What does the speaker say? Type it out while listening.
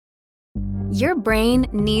Your brain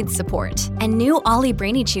needs support, and new Ollie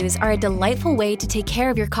Brainy Chews are a delightful way to take care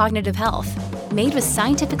of your cognitive health. Made with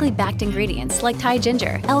scientifically backed ingredients like Thai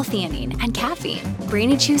ginger, L-theanine, and caffeine,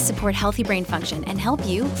 Brainy Chews support healthy brain function and help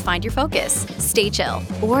you find your focus, stay chill,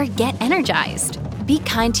 or get energized. Be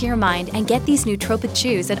kind to your mind and get these nootropic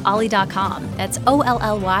chews at ollie.com. That's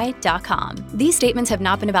OLLY.com. These statements have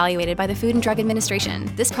not been evaluated by the Food and Drug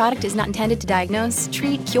Administration. This product is not intended to diagnose,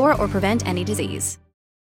 treat, cure, or prevent any disease.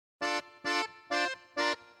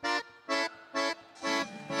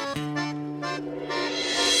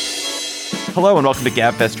 Hello and welcome to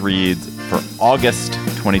GabFest Reads for August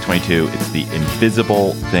 2022. It's the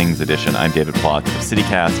Invisible Things edition. I'm David Plotz of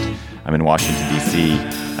CityCast. I'm in Washington, D.C.,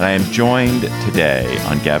 and I am joined today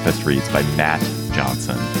on GabFest Reads by Matt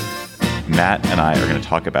Johnson. Matt and I are going to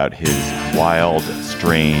talk about his wild,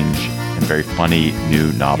 strange, and very funny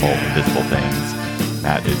new novel, Invisible Things.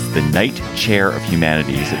 Matt is the Knight Chair of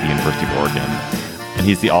Humanities at the University of Oregon, and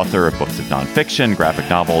he's the author of books of nonfiction, graphic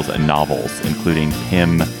novels, and novels, including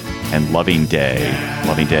Pym and Loving Day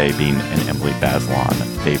being an Emily Bazelon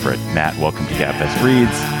favorite. Matt, welcome to GabFest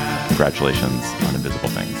Reads. Congratulations on Invisible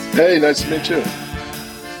Things. Hey, nice to meet you.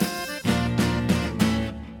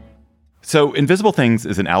 So Invisible Things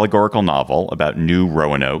is an allegorical novel about New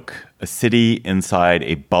Roanoke, a city inside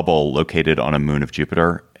a bubble located on a moon of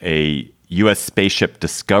Jupiter. A U.S. spaceship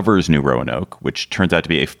discovers New Roanoke, which turns out to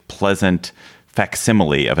be a pleasant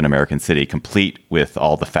facsimile of an American city, complete with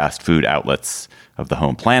all the fast food outlets of the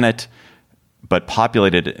home planet, but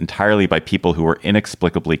populated entirely by people who were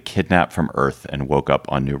inexplicably kidnapped from Earth and woke up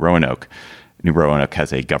on New Roanoke. New Roanoke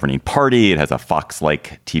has a governing party. It has a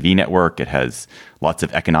Fox-like TV network. It has lots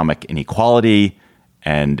of economic inequality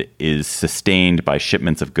and is sustained by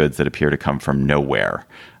shipments of goods that appear to come from nowhere.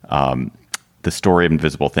 The story of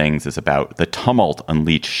Invisible Things is about the tumult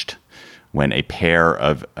unleashed when a pair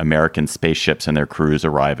of American spaceships and their crews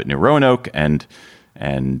arrive at New Roanoke and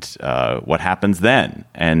what happens then.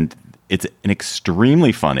 And it's an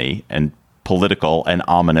extremely funny and political and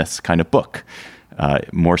ominous kind of book,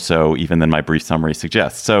 more so even than my brief summary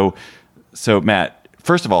suggests. So Matt,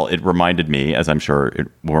 first of all, it reminded me, as I'm sure it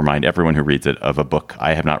will remind everyone who reads it, of a book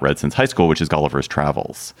I have not read since high school, which is Gulliver's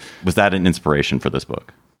Travels. Was that an inspiration for this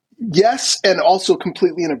book? Yes, and also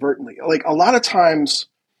completely inadvertently. Like a lot of times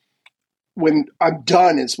when I'm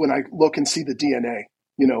done is when I look and see the DNA,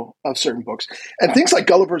 of certain books. And things like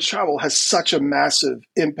Gulliver's Travel has such a massive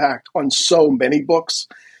impact on so many books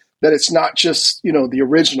that it's not just, the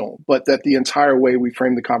original, but that the entire way we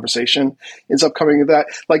frame the conversation ends up coming to that.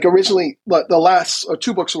 Like originally, the last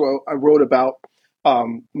 2 books I wrote about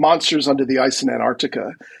monsters under the ice in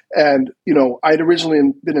Antarctica. And, I'd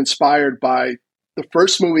originally been inspired by the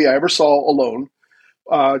first movie I ever saw alone,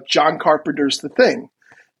 John Carpenter's The Thing.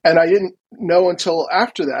 And I didn't know until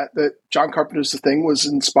after that John Carpenter's The Thing was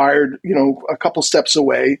inspired, a couple steps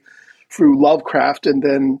away through Lovecraft and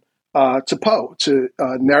then to Poe, to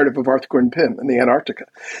Narrative of Arthur Gordon Pym in the Antarctica.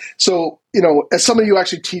 So, as somebody who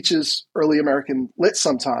actually teaches early American lit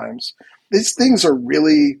sometimes, these things are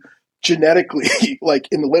really genetically like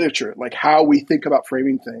in the literature, like how we think about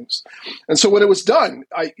framing things. And so when it was done,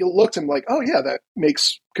 I looked and like, oh yeah, that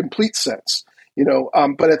makes complete sense,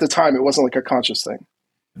 but at the time it wasn't like a conscious thing.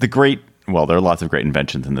 There are lots of great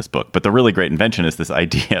inventions in this book, but the really great invention is this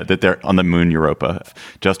idea that they're on the moon Europa,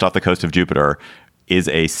 just off the coast of Jupiter, is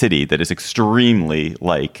a city that is extremely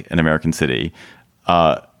like an American city.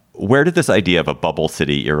 Where did this idea of a bubble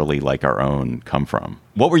city eerily like our own come from?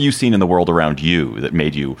 What were you seeing in the world around you that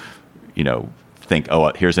made you, think,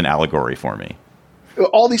 oh, here's an allegory for me?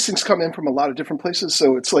 All these things come in from a lot of different places.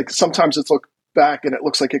 So it's like sometimes it's look back and it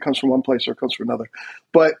looks like it comes from one place or it comes from another.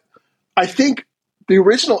 But I think the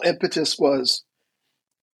original impetus was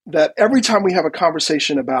that every time we have a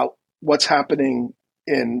conversation about what's happening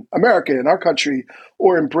in America, in our country,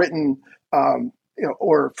 or in Britain,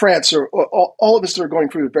 or France, or all of us that are going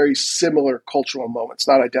through very similar cultural moments,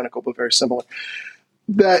 not identical, but very similar,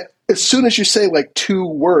 that as soon as you say like 2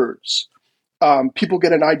 words, people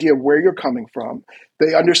get an idea of where you're coming from.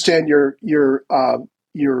 They understand your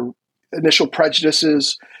initial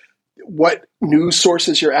prejudices, what news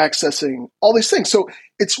sources you're accessing, all these things. So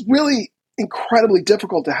it's really incredibly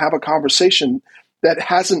difficult to have a conversation that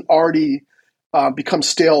hasn't already become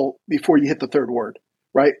stale before you hit the 3rd word,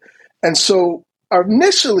 right? And so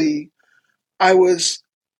initially I was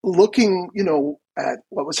looking, at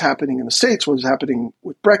what was happening in the States, what was happening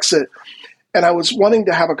with Brexit, and I was wanting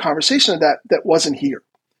to have a conversation of that wasn't here,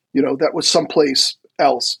 that was someplace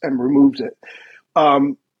else and removed it.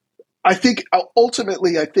 I think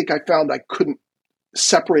ultimately, I found I couldn't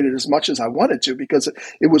separate it as much as I wanted to because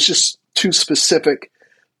it was just too specific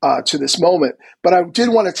to this moment. But I did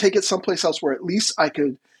want to take it someplace else where at least I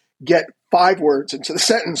could get 5 words into the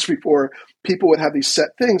sentence before people would have these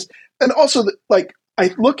set things. And also, like,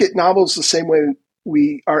 I look at novels the same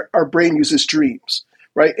way our brain uses dreams,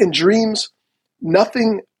 right? In dreams,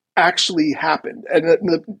 nothing actually happened. And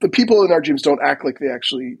the people in our dreams don't act like they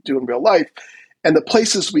actually do in real life. And the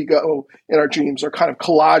places we go in our dreams are kind of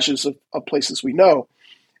collages of places we know.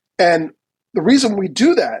 And the reason we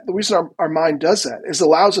do that, the reason our mind does that, is it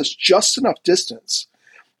allows us just enough distance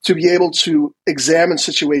to be able to examine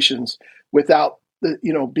situations without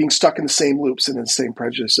being stuck in the same loops and in the same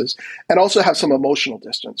prejudices, and also have some emotional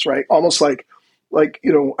distance, right? Almost like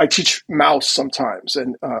I teach mouse sometimes,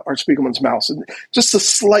 and Art Spiegelman's Mouse, and just the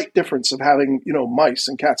slight difference of having mice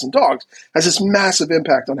and cats and dogs has this massive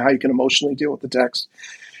impact on how you can emotionally deal with the text.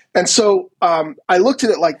 And so I looked at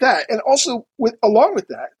it like that, and also along with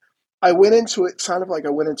that, I went into it kind of like I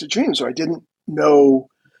went into dreams, where I didn't know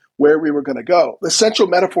where we were going to go. The central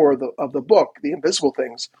metaphor of the book, the invisible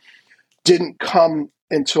things, didn't come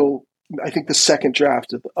until I think the second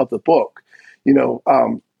draft of the book,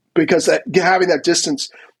 because having that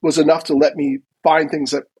distance was enough to let me find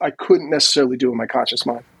things that I couldn't necessarily do in my conscious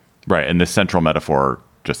mind. Right. And the central metaphor,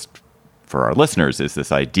 just for our listeners, is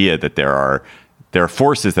this idea that there are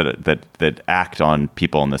forces that act on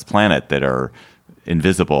people on this planet that are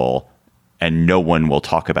invisible, and no one will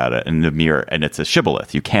talk about it. And and it's a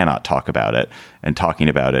shibboleth. You cannot talk about it, and talking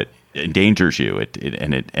about it endangers you,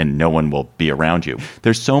 and no one will be around you.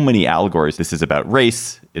 There's so many allegories. This is about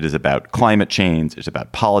race. It is about climate change. It's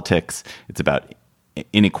about politics. It's about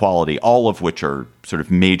inequality, all of which are sort of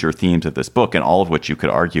major themes of this book, and all of which you could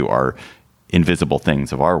argue are invisible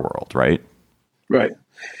things of our world, right? Right.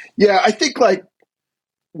 Yeah, I think like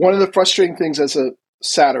one of the frustrating things as a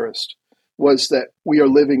satirist was that we are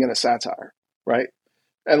living in a satire, right?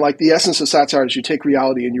 And like the essence of satire is you take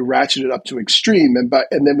reality and you ratchet it up to extreme, and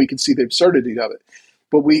then we can see the absurdity of it.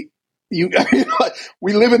 But we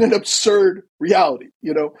live in an absurd reality,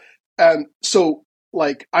 and so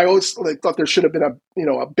like I always thought there should have been a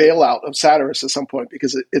bailout of satirists at some point,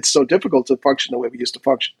 because it's so difficult to function the way we used to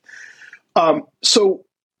function. So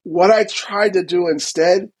what I tried to do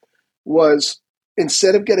instead was,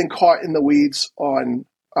 instead of getting caught in the weeds on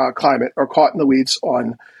climate, or caught in the weeds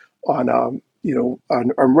on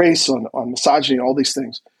race, on misogyny, all these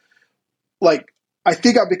things, like I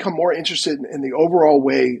think I've become more interested in the overall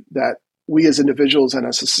way that we as individuals and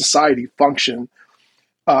as a society function,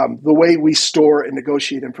 the way we store and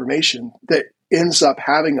negotiate information that ends up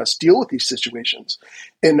having us deal with these situations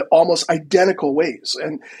in almost identical ways.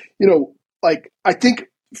 And, like I think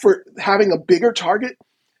for having a bigger target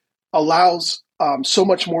allows so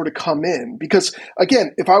much more to come in, because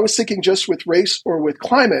again, if I was thinking just with race or with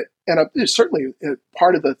climate, and it's certainly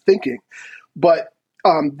part of the thinking, but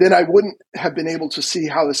then I wouldn't have been able to see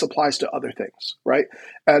how this applies to other things, right?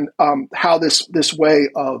 And how this way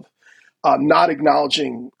of not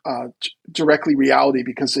acknowledging directly reality,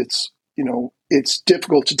 because it's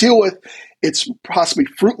difficult to deal with, it's possibly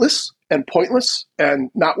fruitless and pointless and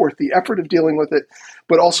not worth the effort of dealing with it,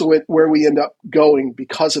 but also where we end up going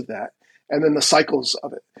because of that, and then the cycles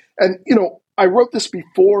of it. And, I wrote this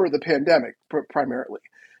before the pandemic primarily.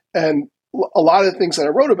 And a lot of the things that I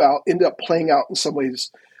wrote about ended up playing out in some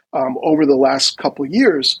ways over the last couple of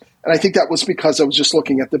years. And I think that was because I was just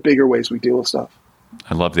looking at the bigger ways we deal with stuff.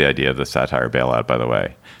 I love the idea of the satire bailout, by the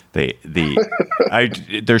way.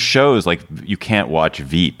 There's shows like you can't watch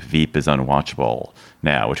Veep. Veep is unwatchable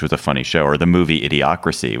now, which was a funny show, or the movie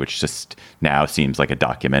Idiocracy, which just now seems like a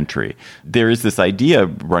documentary. There is this idea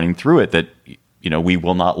running through it that, we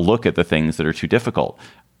will not look at the things that are too difficult.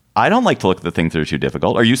 I don't like to look at the things that are too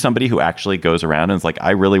difficult. Are you somebody who actually goes around and is like,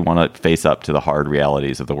 I really want to face up to the hard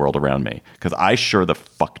realities of the world around me? Because I sure the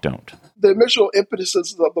fuck don't. The initial impetus of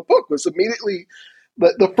the book was immediately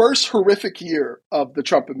the first horrific year of the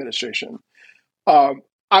Trump administration.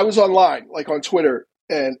 I was online, like on Twitter,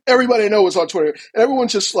 and everybody I know was on Twitter, and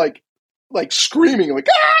everyone's just like screaming, like,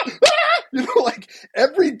 like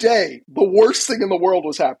every day, the worst thing in the world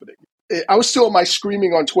was happening. I was still in my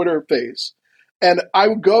screaming on Twitter phase. And I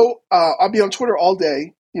would go, I'd be on Twitter all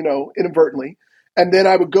day, inadvertently. And then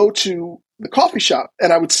I would go to the coffee shop,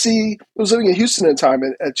 and I would see, I was living in Houston at the time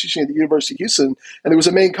and teaching at the University of Houston. And there was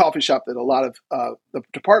a main coffee shop that a lot of the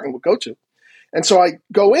department would go to. And so I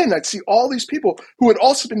go in, I'd see all these people who had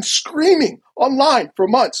also been screaming online for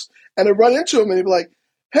months. And I'd run into them and they'd be like,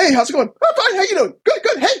 hey, how's it going? Oh, fine. How you doing?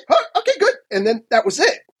 Good. Hey, okay, good. And then that was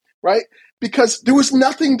it, right? Because there was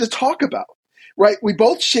nothing to talk about. right? We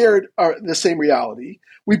both shared the same reality.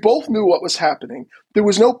 We both knew what was happening. We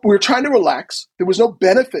were trying to relax. There was no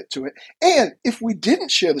benefit to it. And if we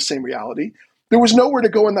didn't share the same reality, there was nowhere to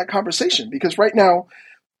go in that conversation, because right now,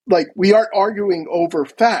 like, we aren't arguing over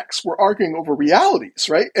facts. We're arguing over realities,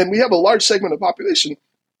 right? And we have a large segment of the population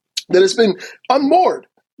that has been unmoored,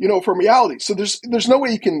 from reality. So there's no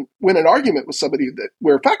way you can win an argument with somebody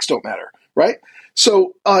where facts don't matter, right?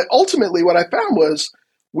 So ultimately, what I found was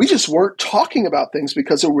we just weren't talking about things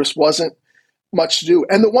because there just wasn't much to do.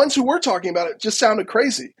 And the ones who were talking about it just sounded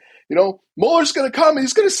crazy. Mueller's going to come,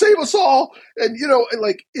 he's going to save us all. And,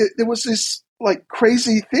 there was this like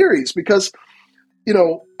crazy theories because,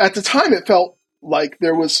 at the time it felt like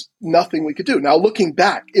there was nothing we could do. Now, looking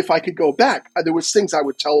back, if I could go back, there was things I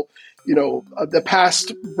would tell, the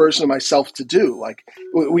past version of myself to do. Like,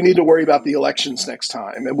 we need to worry about the elections next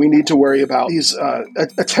time, and we need to worry about these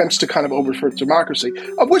attempts to kind of overthrow democracy,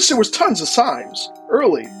 of which there was tons of signs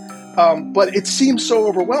early. But it seemed so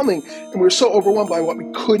overwhelming, and we were so overwhelmed by what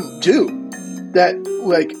we couldn't do that,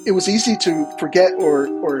 like, it was easy to forget or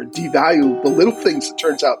devalue the little things that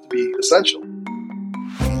turns out to be essential.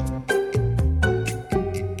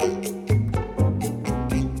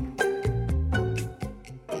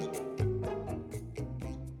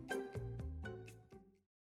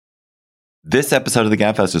 This episode of the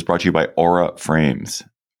Gabfest is brought to you by Aura Frames.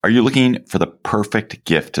 Are you looking for the perfect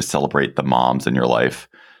gift to celebrate the moms in your life?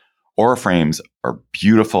 Aura Frames are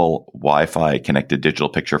beautiful Wi-Fi connected digital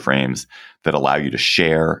picture frames that allow you to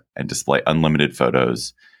share and display unlimited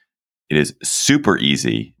photos. It is super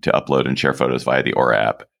easy to upload and share photos via the Aura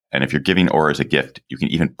app. And if you're giving Aura as a gift, you can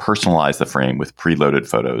even personalize the frame with preloaded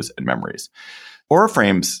photos and memories. Aura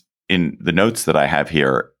Frames, in the notes that I have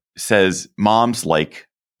here, says moms like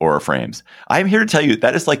Aura Frames. I'm here to tell you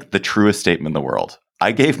that is like the truest statement in the world.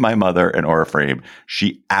 I gave my mother an Aura frame.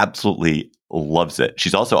 She absolutely loves it.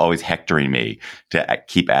 She's also always hectoring me to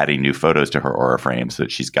keep adding new photos to her Aura frame so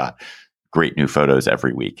that she's got great new photos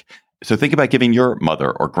every week. So think about giving your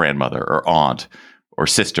mother or grandmother or aunt or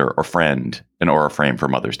sister or friend an Aura frame for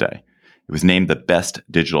Mother's Day. It was named the best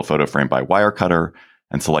digital photo frame by Wirecutter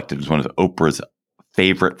and selected as one of Oprah's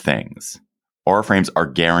favorite things. Aura frames are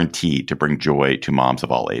guaranteed to bring joy to moms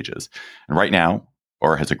of all ages. And right now,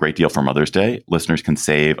 Aura has a great deal for Mother's Day. Listeners can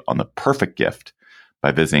save on the perfect gift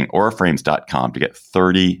by visiting auraframes.com to get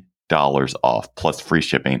 $30 off plus free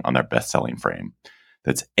shipping on their best-selling frame.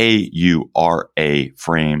 That's AURA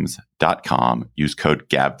frames.com. Use code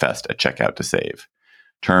GABFEST at checkout to save.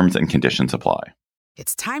 Terms and conditions apply.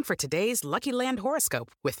 It's time for today's Lucky Land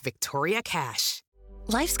horoscope with Victoria Cash.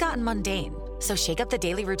 Life's gotten mundane, so shake up the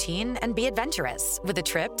daily routine and be adventurous with a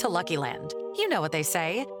trip to Lucky Land. You know what they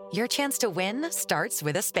say, your chance to win starts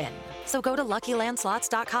with a spin. So go to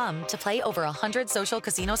LuckyLandSlots.com to play over 100 social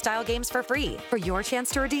casino-style games for free for your chance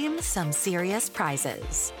to redeem some serious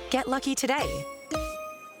prizes. Get lucky today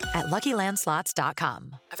at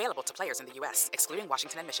LuckyLandSlots.com. Available to players in the U.S., excluding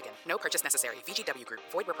Washington and Michigan. No purchase necessary. VGW Group.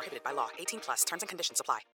 Void where prohibited by law. 18+. Terms and conditions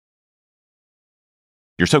apply.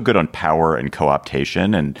 You're so good on power and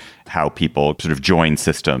co-optation and how people sort of join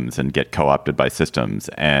systems and get co-opted by systems.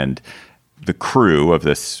 And the crew of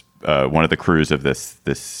this, one of the crews of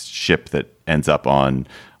this ship that ends up on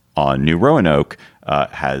New Roanoke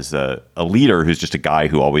has a leader who's just a guy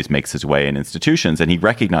who always makes his way in institutions. And he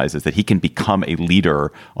recognizes that he can become a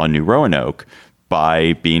leader on New Roanoke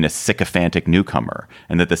by being a sycophantic newcomer,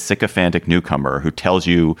 and that the sycophantic newcomer who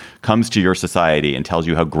comes to your society and tells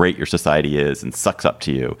you how great your society is and sucks up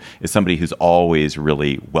to you is somebody who's always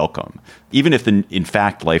really welcome. Even if in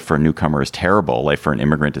fact life for a newcomer is terrible, life for an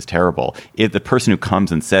immigrant is terrible, if the person who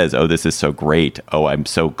comes and says, oh, this is so great, oh, I'm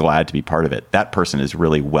so glad to be part of it, that person is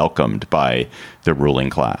really welcomed by the ruling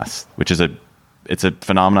class, which is it's a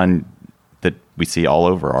phenomenon that we see all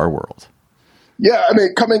over our world. Yeah, I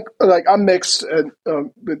mean, I'm mixed and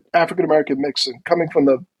with African American mix, and coming from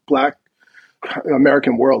the Black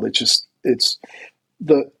American world,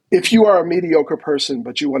 if you are a mediocre person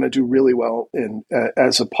but you want to do really well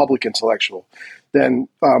as a public intellectual, then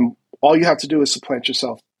all you have to do is supplant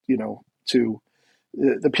yourself, to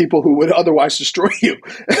the people who would otherwise destroy you,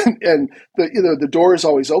 and the door is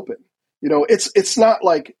always open. It's not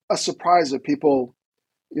like a surprise that people,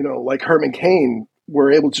 like Herman Cain,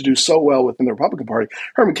 were able to do so well within the Republican Party.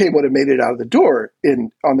 Herman Cain would have made it out of the door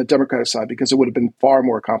on the Democratic side because it would have been far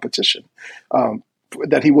more competition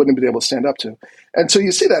that he wouldn't have been able to stand up to. And so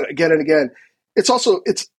you see that again and again. It's also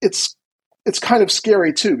it's kind of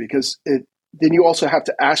scary too, because then you also have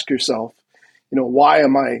to ask yourself, why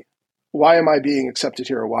am I being accepted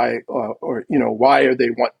here, or why are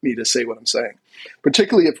they want me to say what I'm saying,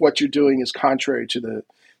 particularly if what you're doing is contrary to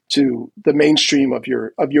to the mainstream of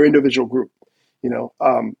your individual group.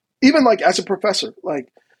 Even like as a professor,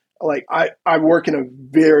 like I work in a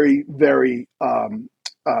very, very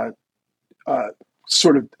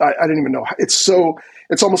sort of, I don't even know. It's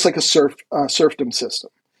almost like a serfdom system.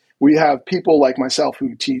 We have people like myself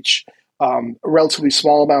who teach relatively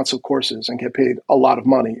small amounts of courses and get paid a lot of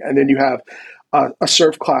money. And then you have a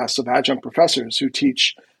serf class of adjunct professors who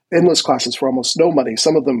teach endless classes for almost no money.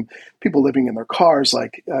 Some of them, people living in their cars.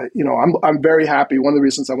 I'm very happy. One of the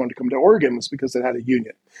reasons I wanted to come to Oregon was because it had a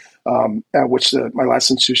union, which my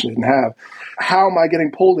last institution didn't have. How am I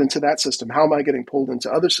getting pulled into that system? How am I getting pulled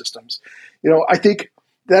into other systems? I think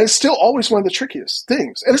that is still always one of the trickiest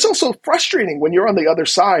things. And it's also frustrating when you're on the other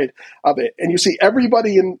side of it and you see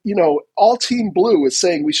everybody in, all Team Blue is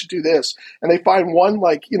saying we should do this. And they find one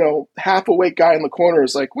half awake guy in the corner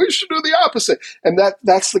is like, we should do the opposite. And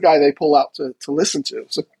that's the guy they pull out to listen to.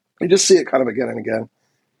 So you just see it kind of again and again.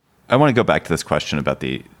 I want to go back to this question about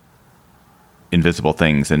the invisible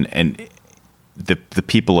things and the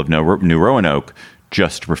people of New Roanoke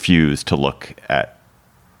just refuse to look at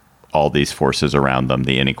all these forces around them,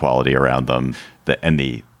 the inequality around them, and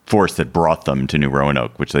the force that brought them to New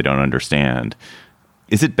Roanoke, which they don't understand.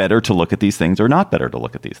 Is it better to look at these things or not better to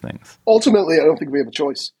look at these things? Ultimately, I don't think we have a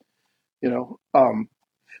choice. One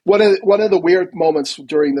of the weird moments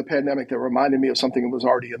during the pandemic that reminded me of something that was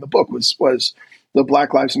already in the book was the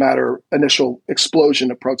Black Lives Matter initial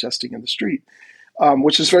explosion of protesting in the street,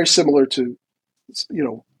 which is very similar to,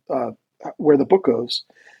 where the book goes.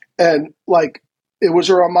 And it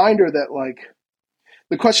was a reminder that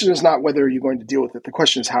the question is not whether you're going to deal with it. The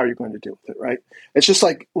question is how you're going to deal with it, right? It's just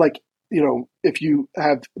like if you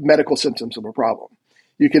have medical symptoms of a problem,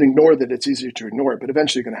 you can ignore that. It's easier to ignore it, but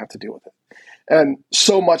eventually you're going to have to deal with it. And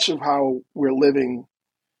so much of how we're living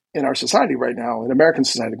in our society right now, in American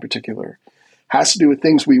society in particular, has to do with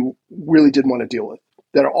things we really didn't want to deal with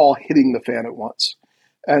that are all hitting the fan at once.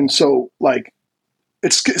 And so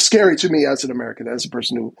it's scary to me as an American, as a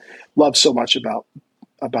person who loves so much about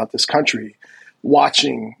this country,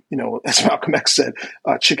 watching, as Malcolm X said,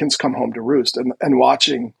 chickens come home to roost, and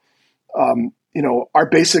watching, our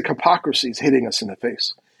basic hypocrisies hitting us in the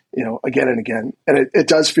face, again and again. And it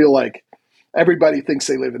does feel like everybody thinks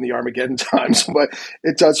they live in the Armageddon times, but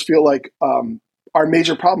it does feel like our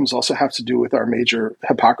major problems also have to do with our major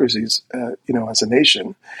hypocrisies, as a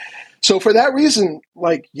nation. So for that reason,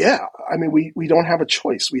 we don't have a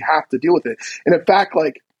choice. We have to deal with it. And in fact,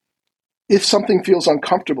 if something feels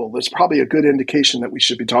uncomfortable, there's probably a good indication that we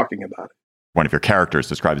should be talking about it. One of your characters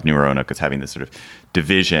describes New Roanoke as having this sort of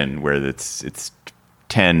division where it's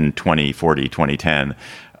 10, 20, 40, 20, 10,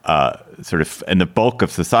 and the bulk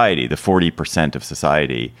of society, the 40% of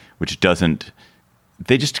society, which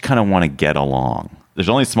they just kind of want to get along. There's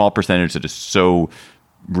only a small percentage that is so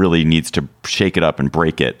really needs to shake it up and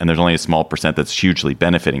break it. And there's only a small percent that's hugely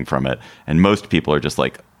benefiting from it. And most people are just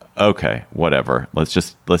like, okay, whatever. Let's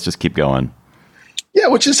just keep going. Yeah,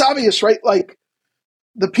 which is obvious, right?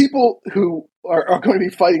 The people who are going to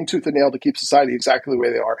be fighting tooth and nail to keep society exactly the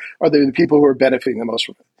way they are the people who are benefiting the most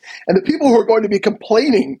from it. And the people who are going to be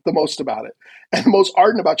complaining the most about it and the most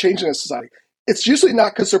ardent about changing the society, it's usually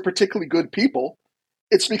not because they're particularly good people.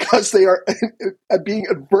 It's because they are being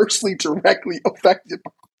adversely, directly affected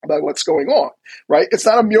by what's going on, right? It's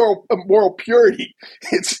not a moral purity.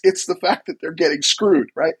 It's the fact that they're getting screwed,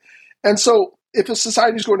 right? And so if a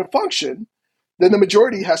society is going to function, then the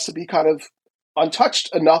majority has to be kind of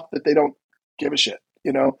untouched enough that they don't give a shit,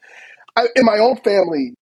 in my own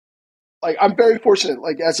family, I'm very fortunate,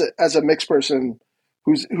 as a mixed person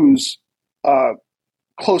who's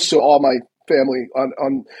close to all my family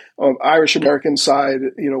on Irish American side,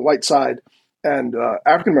 white side, and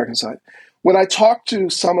African American side. When I talk to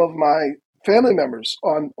some of my family members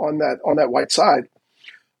on that white side,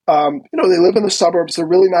 they live in the suburbs. They're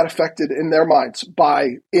really not affected in their minds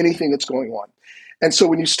by anything that's going on. And so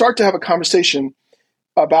when you start to have a conversation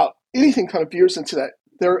about anything kind of veers into that,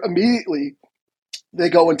 they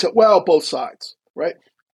go into, both sides, right?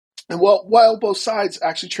 And while both sides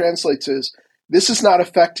actually translates as, this is not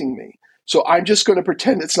affecting me. So I'm just going to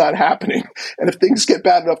pretend it's not happening. And if things get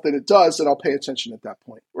bad enough that it does, then I'll pay attention at that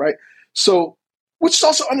point, right? So, which is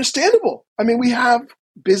also understandable. I mean, we have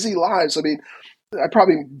busy lives. I mean, I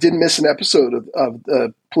probably didn't miss an episode of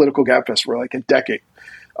the Political Gabfest for a decade.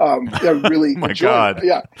 I really oh my God.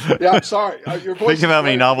 It. Yeah, I'm sorry. Your voice Think of how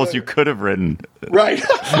many novels you could have written. Right.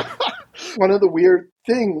 One of the weird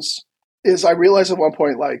things is I realized at one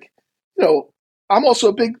point, I'm also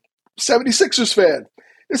a big 76ers fan.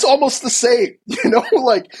 it's almost the same,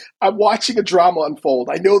 like I'm watching a drama unfold.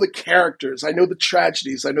 I know the characters, I know the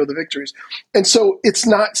tragedies, I know the victories. And so it's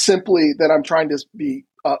not simply that I'm trying to be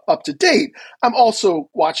up to date. I'm also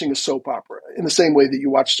watching a soap opera in the same way that you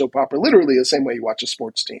watch soap opera, literally the same way you watch a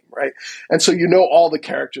sports team, right? And so you know all the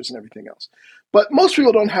characters and everything else. But most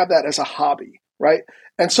people don't have that as a hobby, right?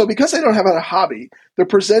 And so because they don't have a hobby, they're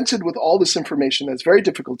presented with all this information that's very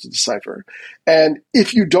difficult to decipher. And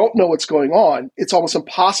if you don't know what's going on, it's almost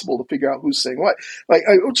impossible to figure out who's saying what. Like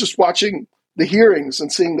I was just watching the hearings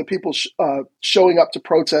and seeing the people showing up to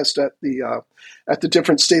protest at the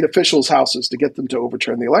different state officials' houses to get them to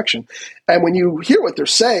overturn the election. And when you hear what they're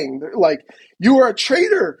saying, they're like, "You are a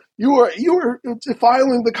traitor. You are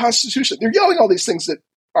defiling the Constitution." They're yelling all these things that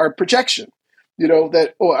are projection. I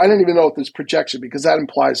don't even know if there's projection because that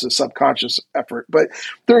implies a subconscious effort, but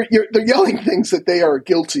they're yelling things that they are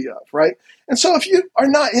guilty of, right? And so if you are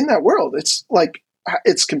not in that world, it's like,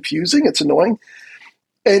 it's confusing, it's annoying.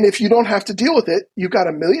 And if you don't have to deal with it, you've got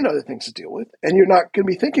a million other things to deal with and you're not going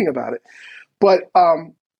to be thinking about it. But,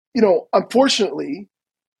 unfortunately,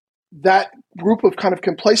 that group of kind of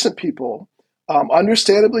complacent people,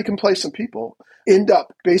 understandably complacent people, end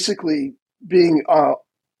up basically being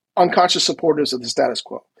unconscious supporters of the status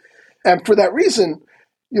quo. And for that reason,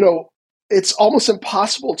 it's almost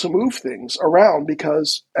impossible to move things around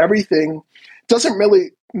because everything doesn't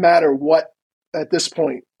really matter what, at this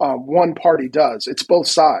point, one party does. It's both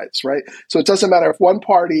sides, right? So it doesn't matter if one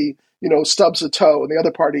party, stubs a toe and the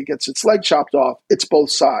other party gets its leg chopped off. It's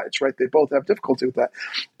both sides, right? They both have difficulty with that.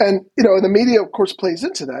 And, and the media, of course, plays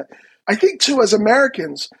into that. I think, too, as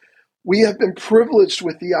Americans, we have been privileged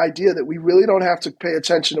with the idea that we really don't have to pay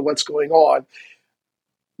attention to what's going on.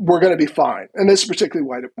 We're going to be fine. And this is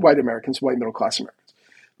particularly white Americans, white middle-class Americans.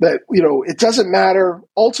 That, it doesn't matter.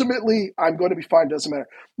 Ultimately, I'm going to be fine. It doesn't matter.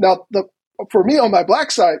 Now, for me on my black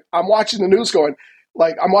side, I'm watching the news going,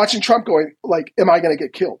 like, I'm watching Trump going, like, am I going to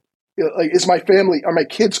get killed? Like, is my family, are my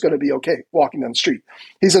kids going to be okay walking down the street?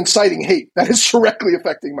 He's inciting hate. That is directly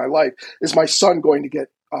affecting my life. Is my son going to get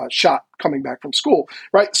shot coming back from school,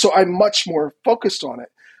 right? So I'm much more focused on it.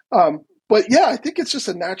 But yeah, I think it's just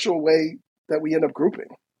a natural way that we end up grouping.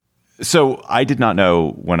 So I did not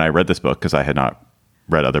know when I read this book, because I had not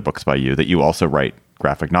read other books by you, that you also write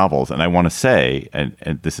graphic novels. And I want to say, and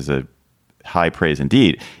this is a high praise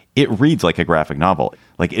indeed, it reads like a graphic novel.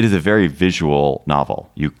 Like, it is a very visual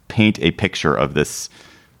novel. You paint a picture of this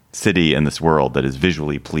city and this world that is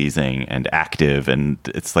visually pleasing and active, and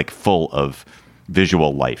it's like full of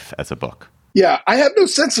visual life as a book. Yeah, I have no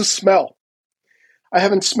sense of smell. I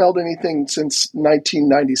haven't smelled anything since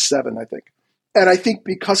 1997, I think. And I think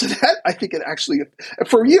because of that, I think it actually,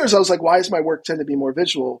 for years I was like, why does my work tend to be more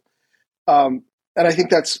visual? And I think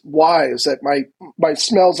that's why, is that my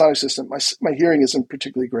smell's non-existent. My hearing isn't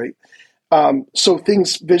particularly great. So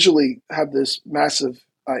things visually have this massive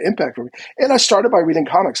impact for me. And I started by reading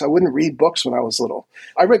comics. I wouldn't read books when I was little.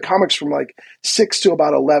 I read comics from like 6 to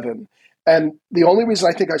about 11. And the only reason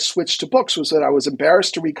I think I switched to books was that I was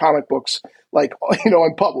embarrassed to read comic books, like,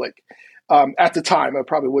 in public. At the time, I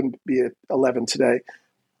probably wouldn't be at 11 today.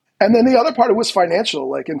 And then the other part, it was financial.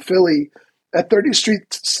 Like in Philly, at 30th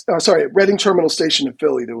Street, at Reading Terminal Station in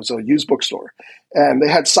Philly, there was a used bookstore. And they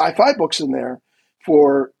had sci-fi books in there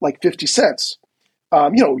for like 50 cents.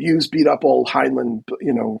 Used, beat up old Heinlein,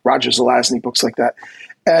 Roger Zelazny, books like that.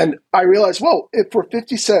 And I realized, well, if for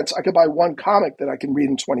 50 cents, I could buy one comic that I can read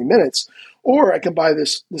in 20 minutes, or I can buy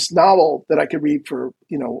this novel that I could read for,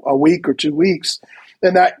 a week or 2 weeks.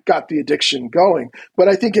 And that got the addiction going. But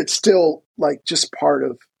I think it's still like just part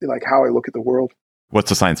of like how I look at the world. What's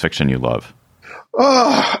the science fiction you love?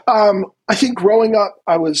 I think growing up,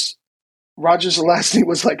 Roger Zelazny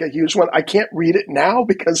was like a huge one. I can't read it now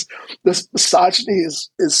because this misogyny is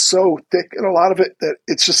so thick in a lot of it that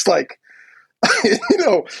it's just like,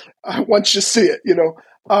 once you see it,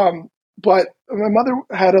 but my mother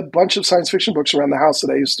had a bunch of science fiction books around the house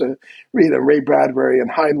that I used to read, and Ray Bradbury and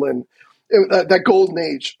Heinlein, that golden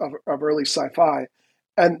age of early sci-fi.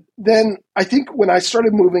 And then I think when I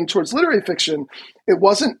started moving towards literary fiction, it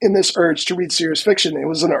wasn't in this urge to read serious fiction. It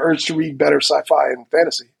was an urge to read better sci-fi and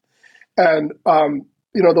fantasy. And,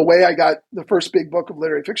 the way I got the first big book of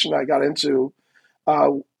literary fiction I got into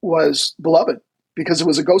was Beloved, because it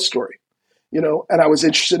was a ghost story, and I was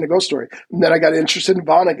interested in a ghost story. And then I got interested in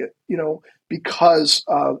Vonnegut, because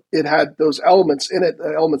it had those elements in it,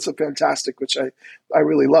 the elements of fantastic, which I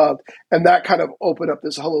really loved. And that kind of opened up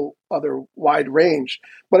this whole other wide range.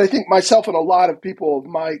 But I think myself and a lot of people of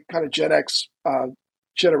my kind of Gen X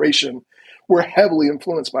generation were heavily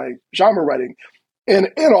influenced by genre writing. And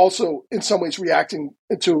also in some ways reacting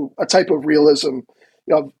to a type of realism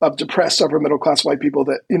of depressed upper middle class white people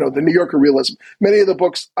that, the New Yorker realism. Many of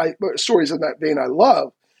the stories in that vein I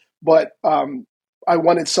love, but I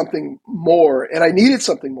wanted something more, and I needed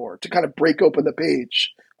something more to kind of break open the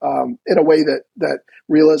page in a way that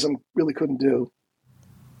realism really couldn't do.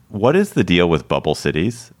 What is the deal with bubble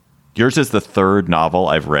cities? Yours is the third novel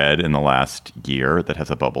I've read in the last year that has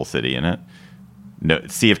a bubble city in it. No,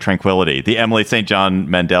 Sea of Tranquility, the Emily St. John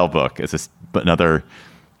Mandel book, is another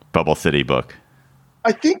bubble city book.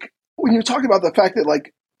 I think when you're talking about the fact that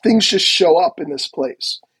like things just show up in this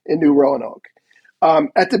place in New Roanoke,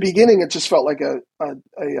 at the beginning it just felt like a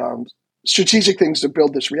strategic things to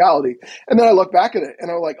build this reality, and then I look back at it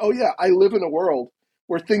and I'm like, oh yeah, I live in a world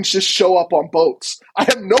where things just show up on boats. I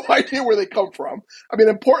have no idea where they come from. I mean,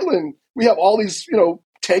 in Portland, we have all these,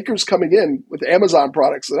 tankers coming in with Amazon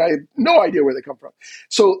products, and I have no idea where they come from.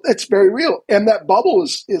 So it's very real. And that bubble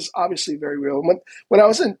is obviously very real. When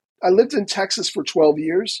I lived in Texas for 12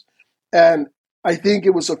 years, and I think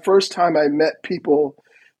it was the first time I met people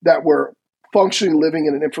that were functionally living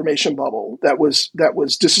in an information bubble that was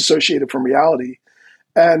disassociated from reality.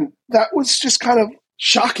 And that was just kind of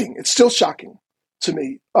shocking. It's still shocking to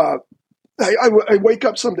me. I wake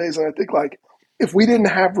up some days and I think, like, if we didn't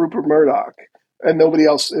have Rupert Murdoch and nobody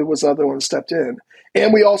else, it was the other one who stepped in,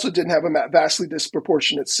 and we also didn't have a vastly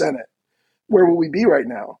disproportionate Senate, where would we be right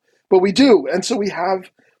now? But we do. And so we have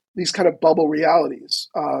these kind of bubble realities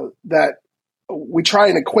that we try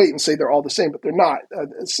and equate and say they're all the same, but they're not.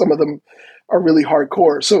 Some of them are really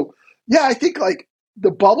hardcore. So yeah, I think like the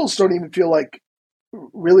bubbles don't even feel like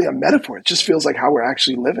really a metaphor. It just feels like how we're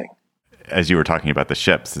actually living. As you were talking about the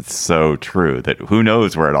ships, it's so true that who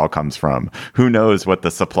knows where it all comes from? Who knows what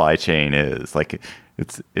the supply chain is? Like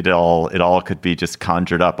it all could be just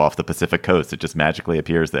conjured up off the Pacific coast. It just magically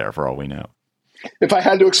appears there for all we know. If I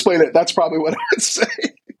had to explain it, that's probably what I would say.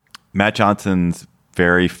 Matt Johnson's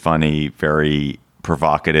very funny, very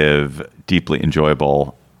provocative, deeply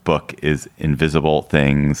enjoyable book is Invisible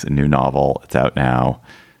Things, a new novel. It's out now.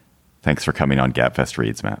 Thanks for coming on Gabfest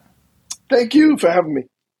Reads, Matt. Thank you for having me.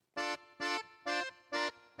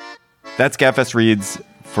 That's Gabfest Reads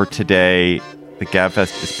for today. The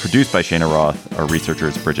Gabfest is produced by Shana Roth. Our researcher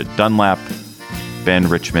is Bridget Dunlap. Ben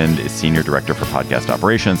Richmond is Senior Director for Podcast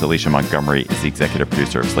Operations. Alicia Montgomery is the Executive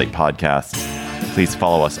Producer of Slate Podcasts. Please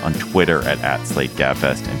follow us on Twitter at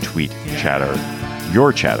 @SlateGabfest and tweet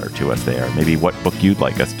your chatter to us there. Maybe what book you'd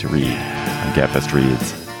like us to read on Gabfest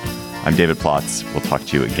Reads. I'm David Plotz. We'll talk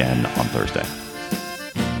to you again on Thursday.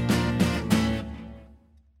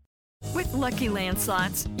 With Lucky Land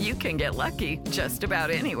Slots, you can get lucky just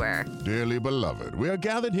about anywhere. Dearly beloved, we are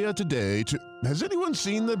gathered here today to... Has anyone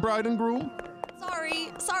seen the bride and groom?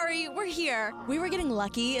 Sorry, we're here. We were getting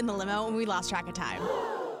lucky in the limo and we lost track of time.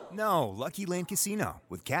 No, Lucky Land Casino,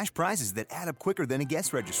 with cash prizes that add up quicker than a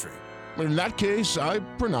guest registry. In that case, I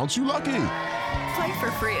pronounce you lucky. Play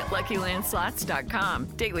for free at LuckyLandSlots.com.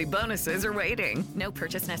 Daily bonuses are waiting. No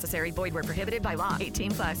purchase necessary. Void where prohibited by law.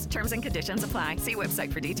 18+. Terms and conditions apply. See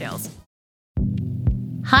website for details.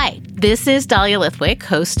 Hi, this is Dahlia Lithwick,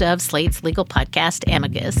 host of Slate's legal podcast,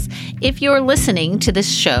 Amicus. If you're listening to this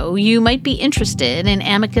show, you might be interested in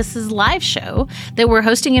Amicus's live show that we're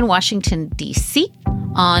hosting in Washington, D.C.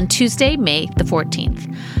 on Tuesday, May the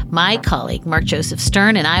 14th. My colleague, Mark Joseph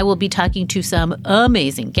Stern, and I will be talking to some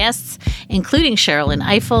amazing guests, including Sherrilyn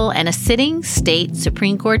Ifill and a sitting state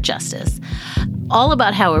Supreme Court justice, all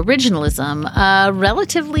about how originalism, a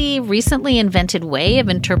relatively recently invented way of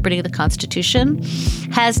interpreting the Constitution,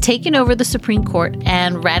 has taken over the Supreme Court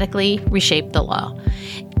and radically reshaped the law.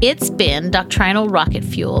 It's been doctrinal rocket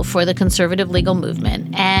fuel for the conservative legal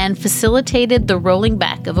movement and facilitated the rolling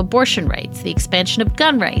back of abortion rights, the expansion of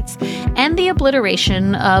gun rights, and the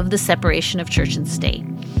obliteration of the separation of church and state.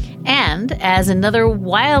 And as another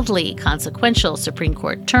wildly consequential Supreme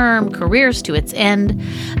Court term careers to its end,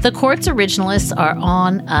 the court's originalists are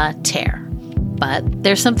on a tear. But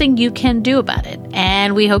there's something you can do about it,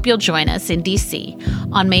 and we hope you'll join us in D.C.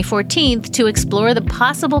 on May 14th to explore the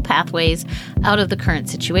possible pathways out of the current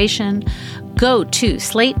situation. Go to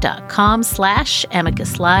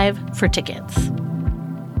slate.com/amicuslive for tickets.